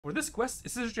For this quest,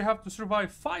 it says that you have to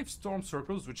survive 5 storm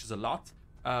circles, which is a lot,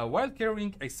 while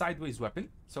carrying a sideways weapon.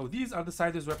 So these are the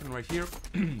sideways weapon right here.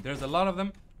 There's a lot of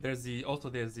them. There's the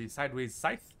sideways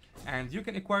scythe, and you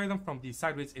can acquire them from the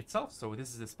sideways itself. So this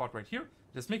is the spot right here.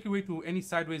 Just make your way to any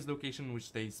sideways location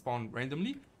which they spawn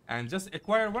randomly, and just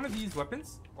acquire one of these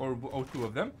weapons, or 2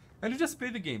 of them, and you just play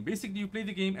the game. Basically, you play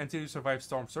the game until you survive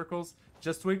storm circles.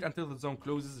 Just wait until the zone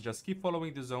closes. Just keep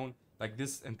following the zone, like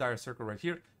this entire circle right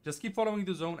here. Just keep following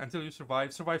the zone until you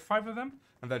survive 5 of them,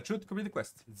 and that should complete the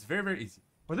quest. It's very, very easy.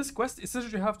 For this quest, it says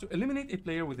that you have to eliminate a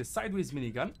player with a sideways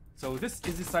minigun. So this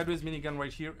is the sideways minigun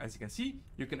right here. As you can see,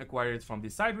 you can acquire it from the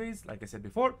sideways. Like I said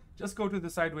before, just go to the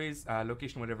sideways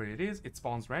location, whatever it is. It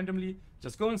spawns randomly.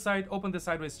 Just go inside, open the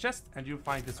sideways chest, and you'll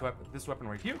find this weapon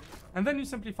right here. And then you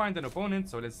simply find an opponent.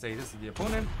 So let's say this is the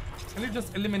opponent, and you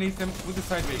just eliminate them with the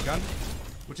sideways gun,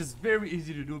 which is very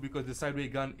easy to do because the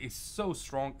sideways gun is so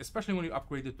strong, especially when you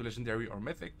upgrade it to legendary or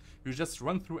mythic. You just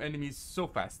run through enemies so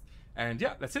fast. And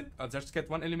yeah, that's it. I'll just get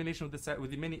 1 elimination with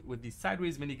the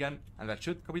sideways minigun, and that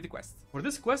should complete the quest. For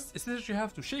this quest, it says that you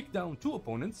have to shake down 2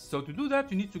 opponents. So to do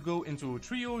that, you need to go into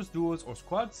trios, duos, or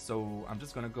squads. So I'm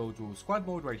just gonna go to squad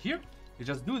mode right here. You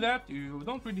just do that. You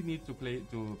don't really need to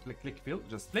click fill.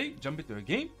 Just play, jump into a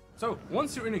game. So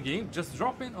once you're in a game, just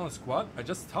drop in on a squad. I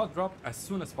just hot dropped as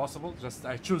soon as possible.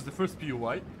 I choose the first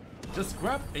POI. Just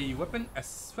grab a weapon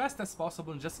as fast as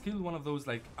possible and just kill one of those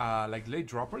like late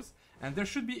droppers. And there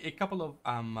should be a couple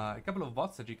of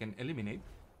bots that you can eliminate.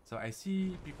 So I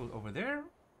see people over there.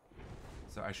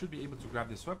 So I should be able to grab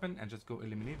this weapon and just go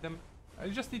eliminate them. I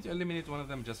just need to eliminate one of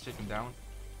them, just shake him down.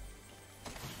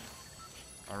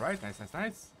 Alright, nice, nice,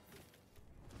 nice.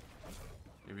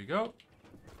 Here we go.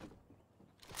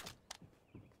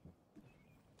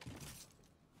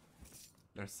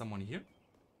 There's someone here.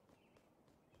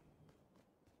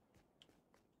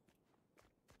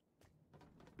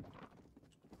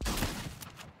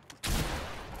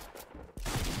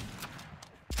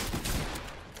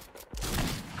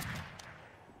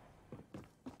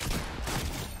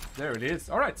 There it is.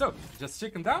 Alright, so just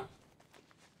shake him down.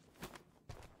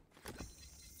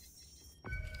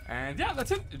 And yeah, that's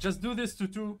it. Just do this to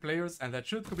 2 players and that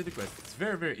should complete the quest. It's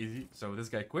very, very easy. So this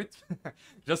guy quit.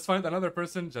 Just find another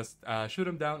person, just shoot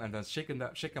him down and then shake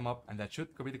him up, and that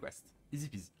should complete the quest. Easy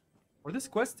peasy. For this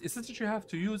quest, it's that you have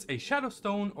to use a shadow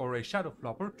stone or a shadow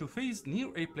flopper to phase near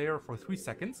a player for 3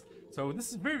 seconds. So this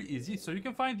is very easy. So you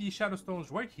can find the shadow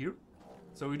stones right here.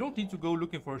 So you don't need to go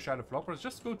looking for shadow floppers.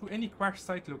 Just go to any crash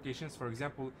site locations. For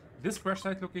example, this crash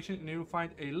site location, and you'll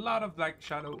find a lot of like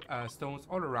shadow stones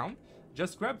all around.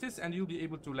 Just grab this and you'll be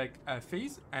able to like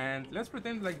phase. And let's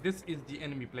pretend like this is the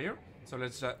enemy player. So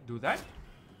let's do that.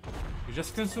 You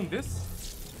just consume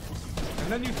this,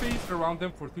 and then you phase around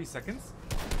them for 3 seconds.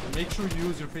 And make sure you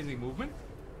use your phasing movement.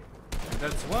 And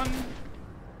that's 1,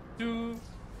 2,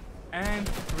 and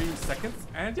 3 seconds.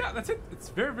 And yeah, that's it. It's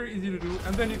very, very easy to do.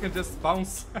 And then you can just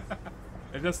bounce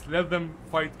and just let them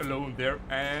fight alone there.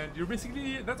 And you're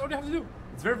basically, that's all you have to do.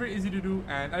 It's very, very easy to do.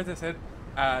 And as I said,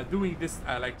 doing this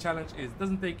like challenge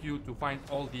doesn't take you to find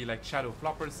all the like shadow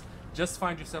floppers. Just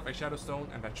find yourself a shadow stone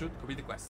and that should complete the quest.